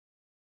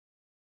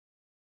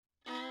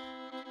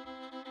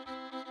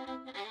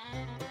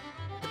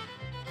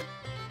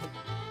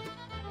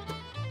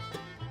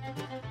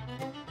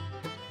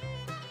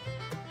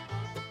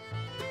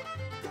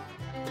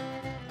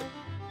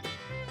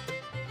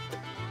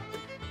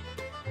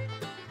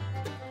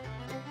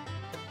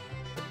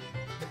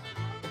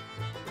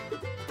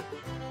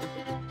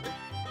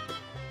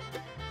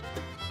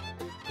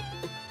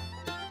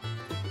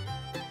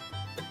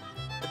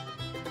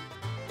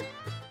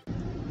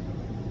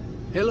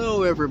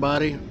Hello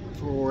everybody,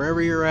 for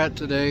wherever you're at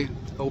today,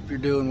 hope you're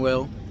doing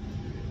well.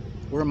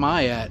 Where am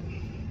I at?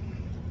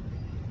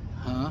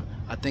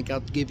 I think I'll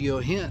give you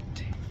a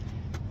hint.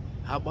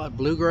 How about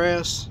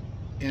bluegrass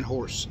and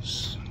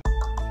horses?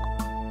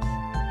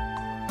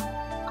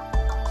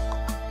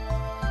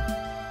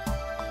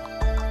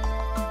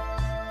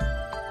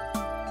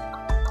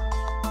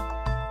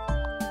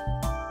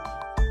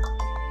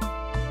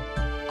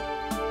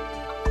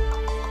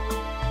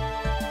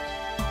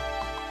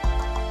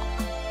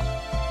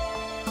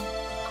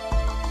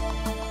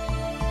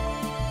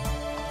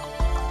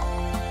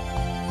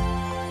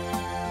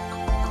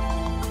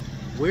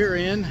 We're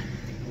in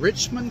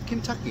Richmond,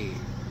 Kentucky.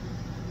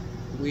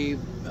 We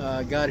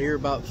got here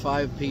about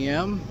 5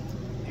 p.m.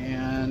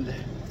 and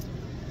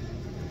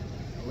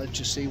I'll let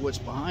you see what's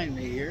behind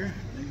me here.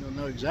 Then you'll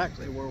know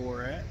exactly where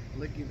we're at.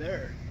 Looky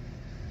there.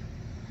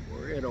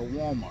 We're at a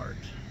Walmart.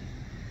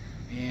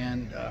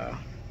 And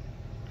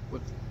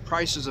with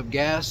prices of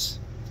gas,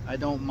 I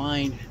don't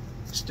mind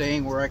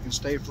staying where I can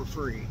stay for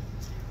free.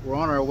 We're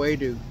on our way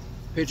to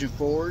Pigeon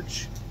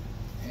Forge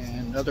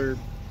and other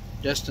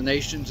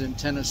destinations in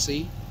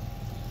Tennessee,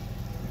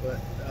 but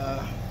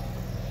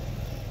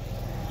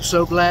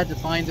so glad to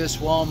find this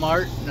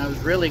Walmart, and I was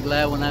really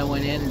glad when I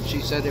went in and she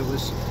said it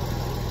was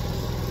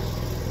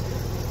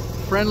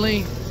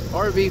friendly,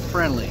 RV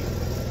friendly.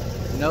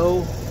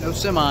 No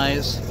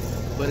semis,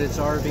 but it's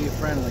RV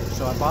friendly.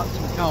 So I bought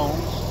some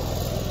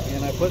cones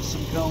and I put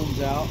some cones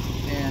out,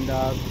 and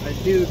I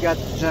do got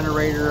the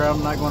generator.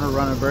 I'm not going to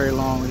run it very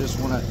long. I just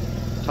want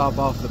to top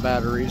off the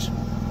batteries.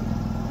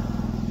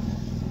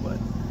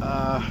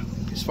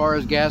 As far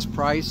as gas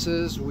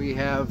prices, we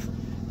have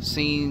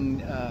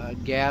seen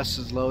gas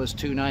as low as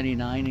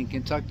 $2.99 in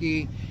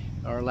Kentucky.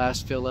 Our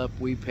last fill up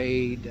we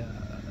paid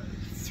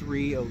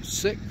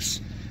 $3.06.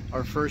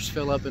 Our first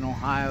fill up in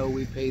Ohio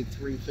we paid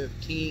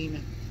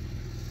 $3.15.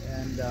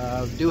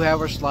 And do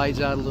have our slides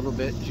out a little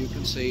bit, as you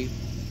can see,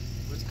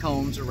 with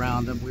cones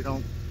around them. We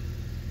don't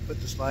put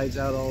the slides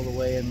out all the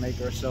way and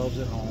make ourselves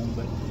at home,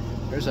 but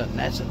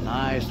that's a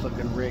nice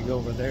looking rig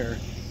over there.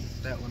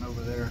 That one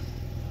over there.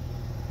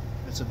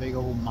 It's a big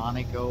old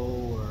Monaco,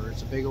 or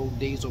it's a big old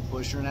diesel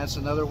pusher, and that's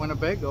another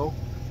Winnebago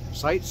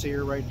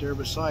Sightseer right there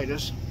beside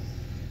us.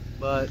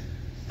 But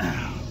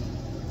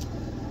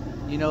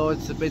you know,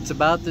 it's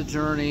about the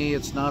journey.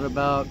 It's not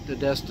about the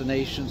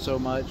destination so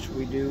much.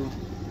 We do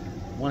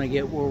want to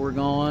get where we're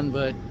going,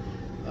 but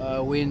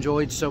we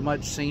enjoyed so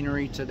much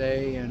scenery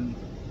today, and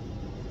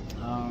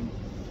I'm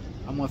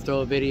gonna throw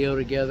a video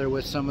together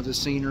with some of the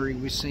scenery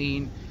we've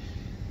seen.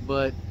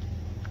 But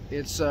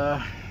it's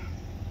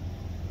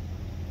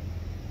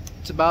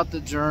about the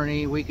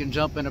journey. We can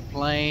jump in a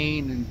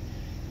plane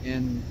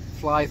and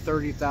fly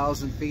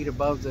 30,000 feet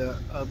above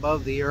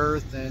the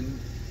earth and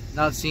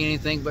not see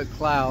anything but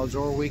clouds,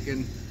 or we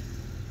can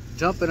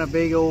jump in a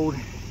big old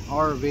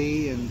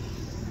RV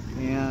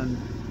and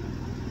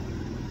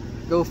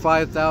go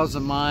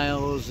 5,000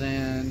 miles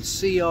and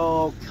see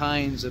all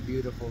kinds of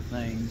beautiful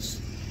things.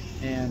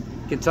 And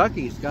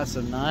Kentucky's got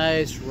some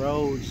nice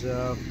roads.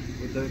 The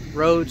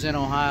roads in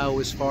Ohio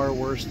is far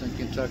worse than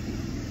Kentucky.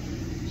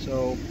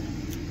 So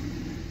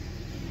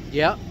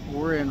yeah,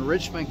 we're in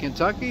Richmond,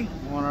 Kentucky,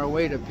 on our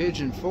way to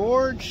Pigeon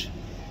Forge,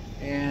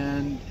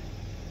 and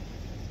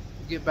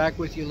we'll get back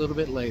with you a little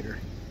bit later.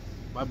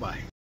 Bye-bye.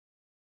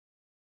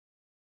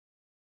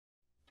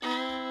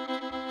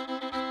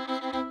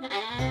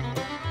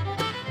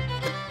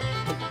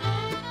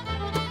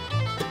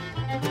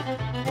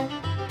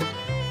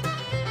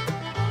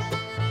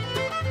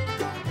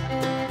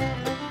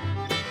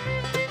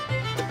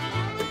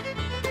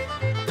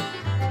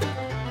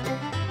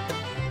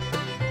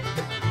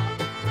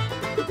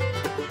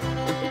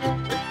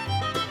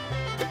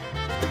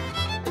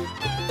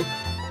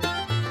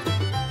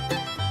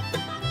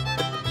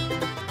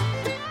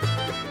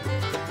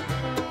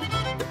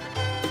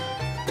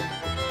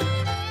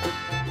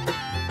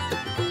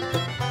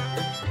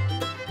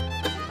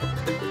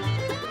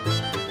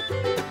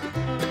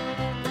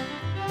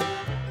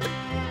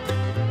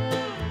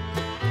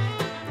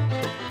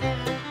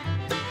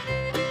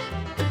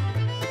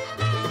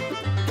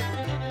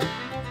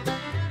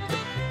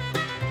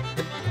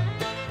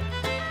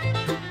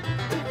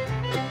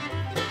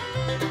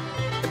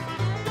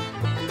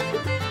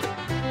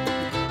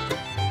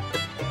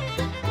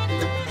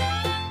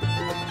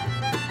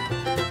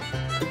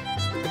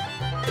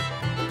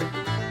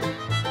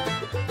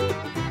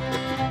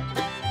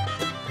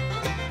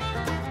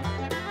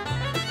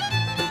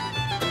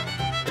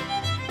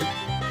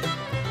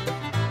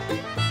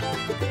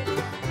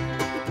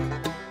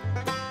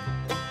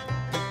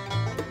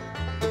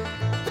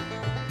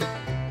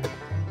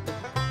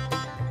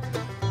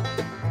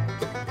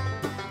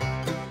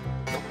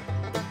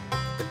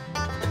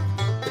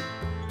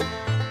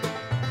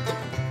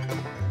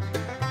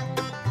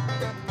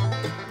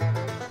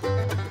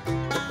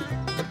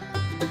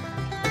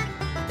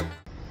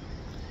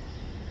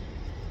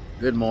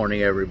 Good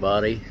morning,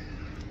 everybody.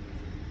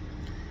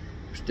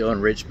 We're still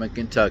in Richmond,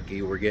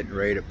 Kentucky. We're getting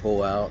ready to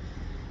pull out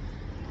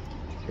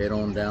head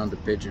on down to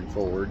Pigeon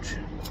Forge.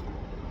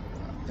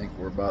 I think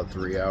we're about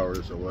 3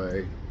 hours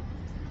away.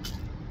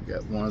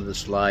 Got one of the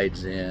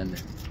slides in.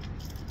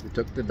 We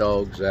took the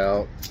dogs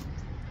out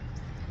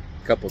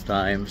a couple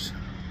times.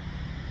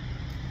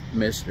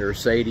 Mr.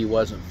 Sadie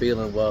wasn't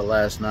feeling well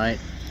last night.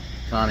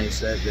 Connie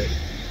said that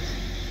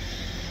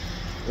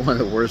one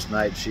of the worst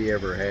nights she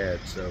ever had,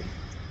 so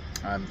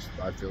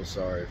I feel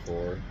sorry for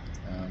her.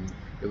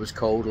 It was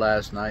cold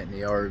last night in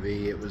the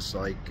RV. It was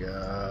like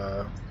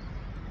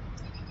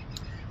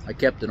I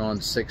kept it on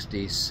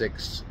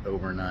 66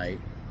 overnight,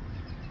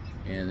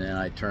 and then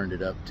I turned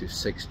it up to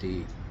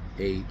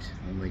 68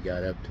 when we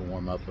got up to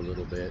warm up a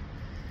little bit.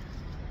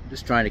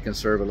 Just trying to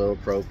conserve a little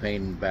propane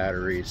and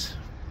batteries.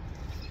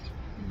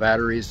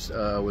 Batteries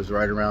was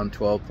right around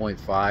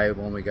 12.5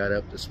 when we got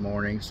up this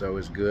morning, so it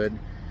was good.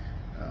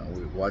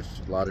 We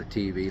watched a lot of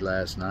TV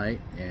last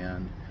night,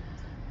 and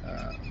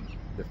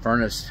the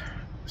furnace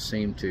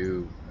seemed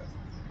to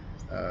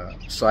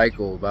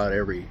cycle about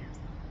every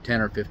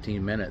 10 or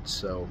 15 minutes.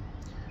 So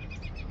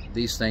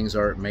these things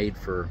aren't made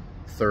for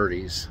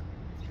 30s,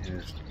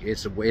 and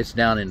it's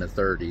down in the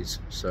 30s.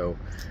 So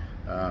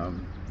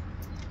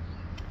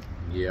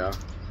yeah,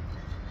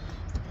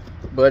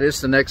 but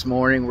it's the next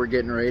morning. We're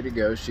getting ready to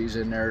go. She's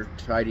in there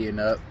tidying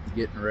up,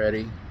 getting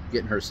ready,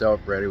 getting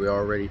herself ready. We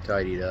already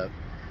tidied up.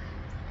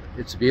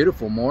 It's a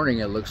beautiful morning.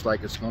 It looks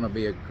like it's going to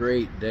be a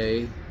great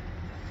day.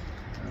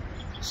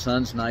 The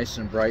sun's nice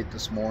and bright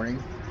this morning.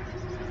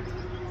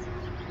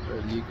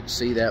 Whether you can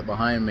see that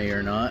behind me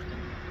or not.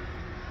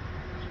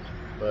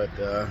 But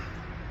the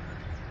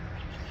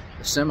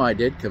semi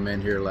did come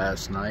in here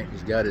last night.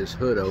 He's got his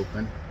hood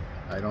open.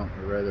 I don't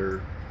know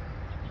whether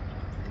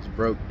he's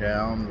broke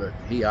down, but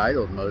he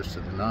idled most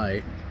of the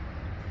night.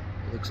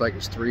 It looks like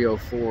it's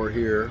 3:04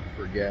 here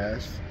for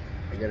gas.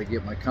 I got to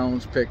get my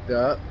cones picked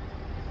up.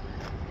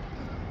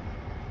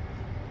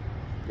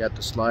 Got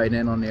the slide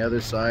in on the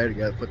other side. I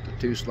got to put the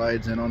 2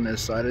 slides in on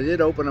this side. I did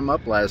open them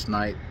up last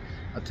night.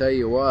 I'll tell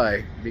you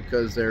why.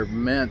 Because they're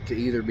meant to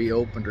either be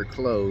opened or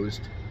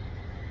closed,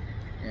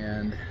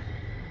 and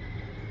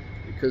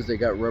because they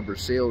got rubber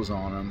seals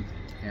on them,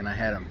 and I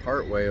had them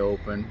part way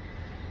open,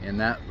 and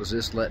that was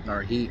just letting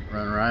our heat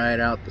run right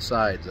out the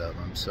sides of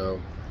them. So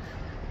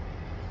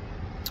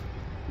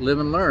live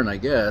and learn, I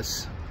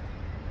guess.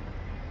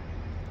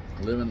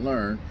 Live and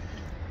learn.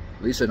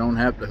 At least I don't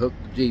have to hook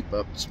the Jeep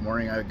up this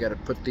morning. I've got to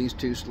put these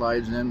 2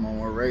 slides in when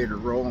we're ready to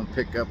roll and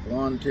pick up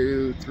 1,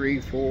 2, 3,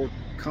 4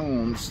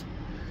 cones,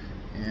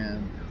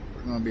 and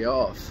we're going to be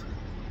off.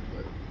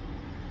 But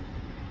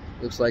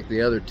looks like the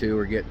other 2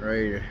 are getting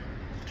ready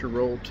to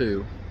roll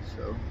too.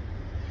 So,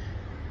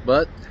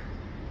 but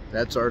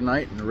that's our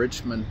night in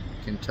Richmond,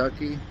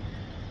 Kentucky.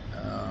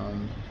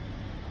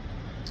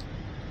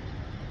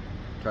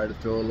 Try to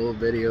throw a little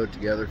video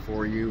together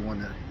for you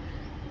when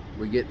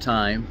we get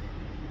time.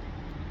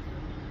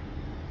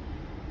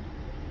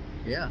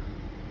 Yeah,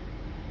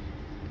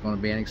 it's going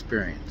to be an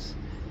experience.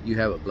 You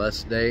have a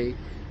blessed day,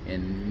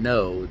 and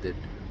know that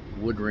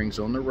Wood Rings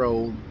on the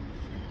Road,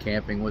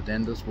 camping with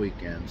Endless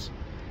Weekends,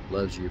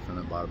 loves you from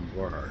the bottom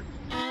of our heart.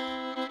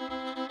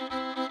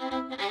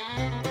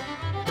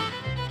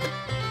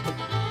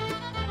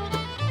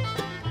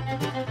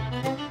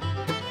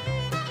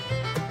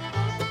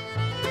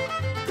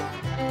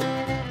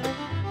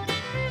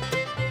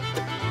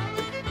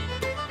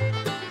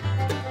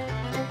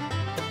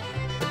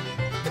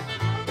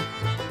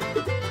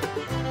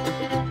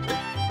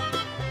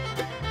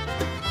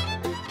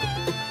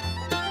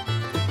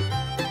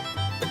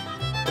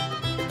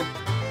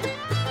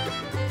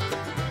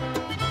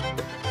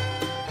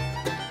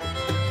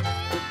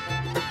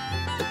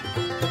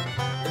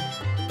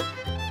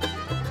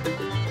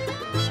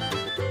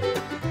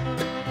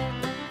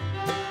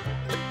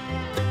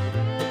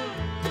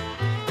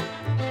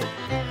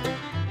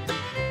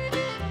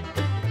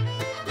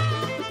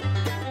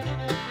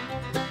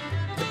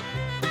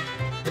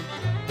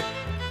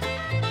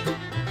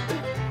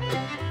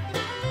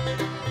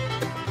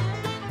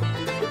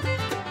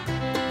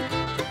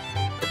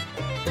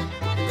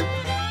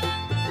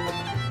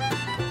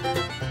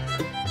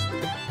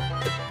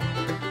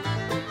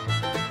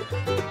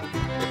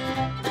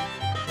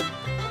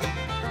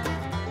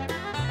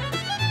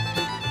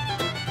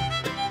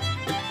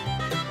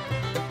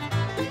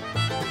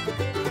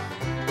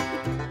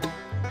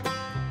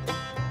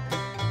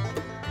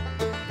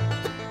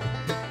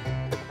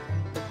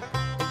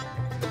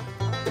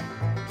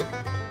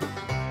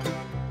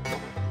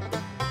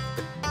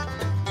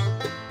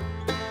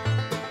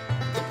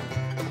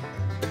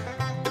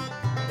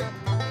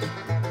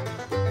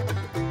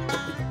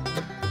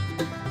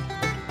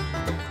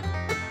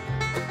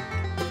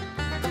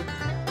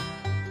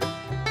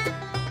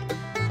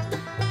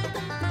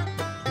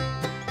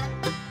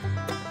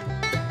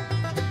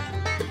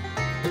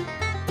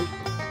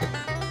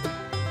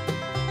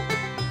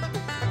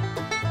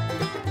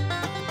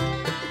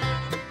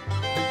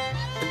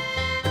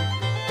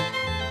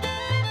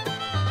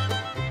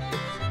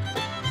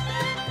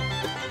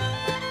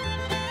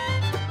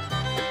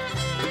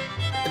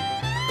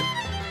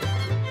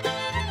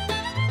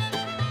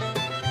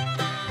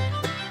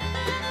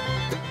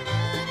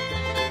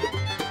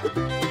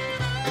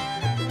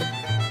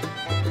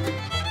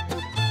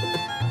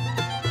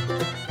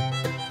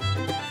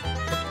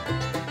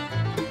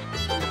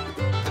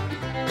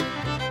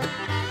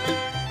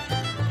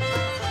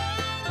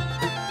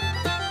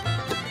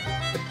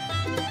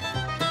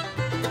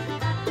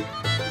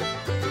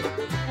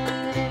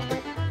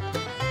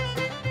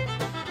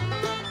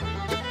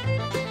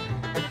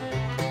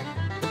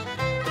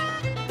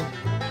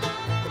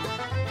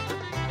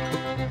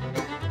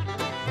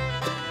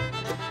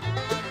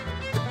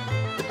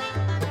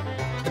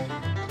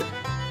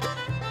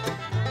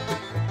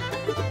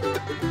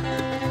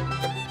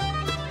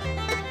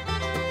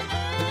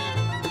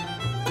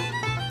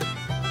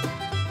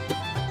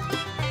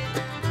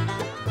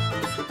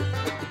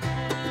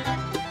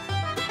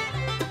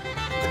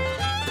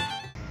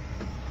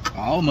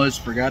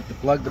 almost forgot to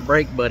plug the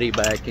brake buddy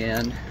back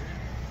in.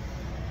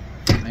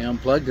 I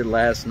unplugged it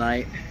last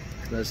night.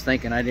 I was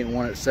thinking I didn't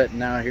want it sitting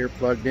out here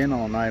plugged in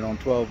all night on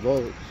 12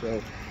 volts,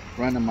 so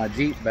running my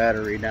Jeep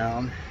battery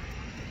down.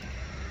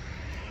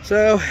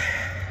 So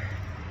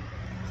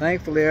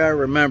thankfully I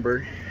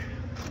remembered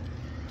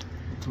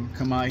to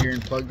come out here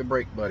and plug the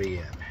brake buddy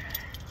in.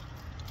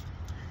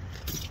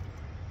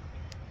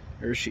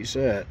 There she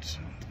sits.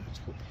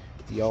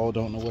 Y'all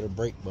don't know what a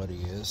brake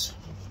buddy is.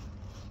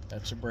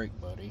 That's a brake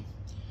buddy.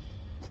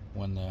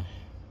 When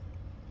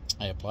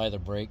I apply the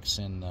brakes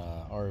in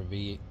the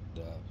RV,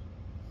 the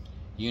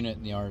unit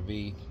in the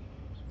RV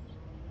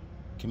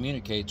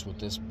communicates with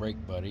this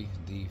brake buddy,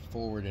 the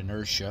forward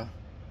inertia,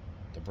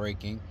 the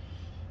braking,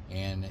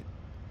 and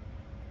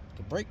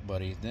the brake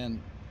buddy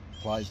then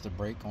applies the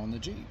brake on the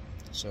Jeep.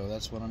 So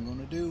that's what I'm going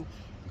to do.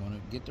 I'm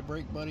going to get the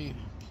brake buddy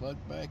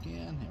plugged back in,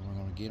 and we're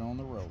going to get on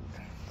the road.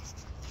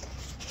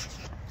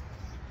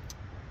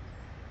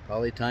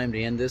 Probably time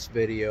to end this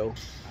video.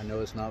 I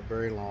know it's not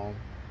very long.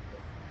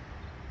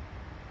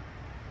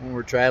 When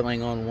we're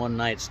traveling on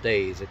one-night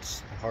stays,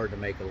 it's hard to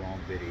make a long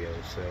video.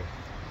 So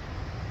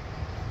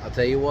I'll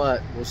tell you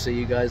what, we'll see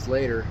you guys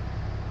later.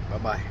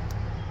 Bye-bye.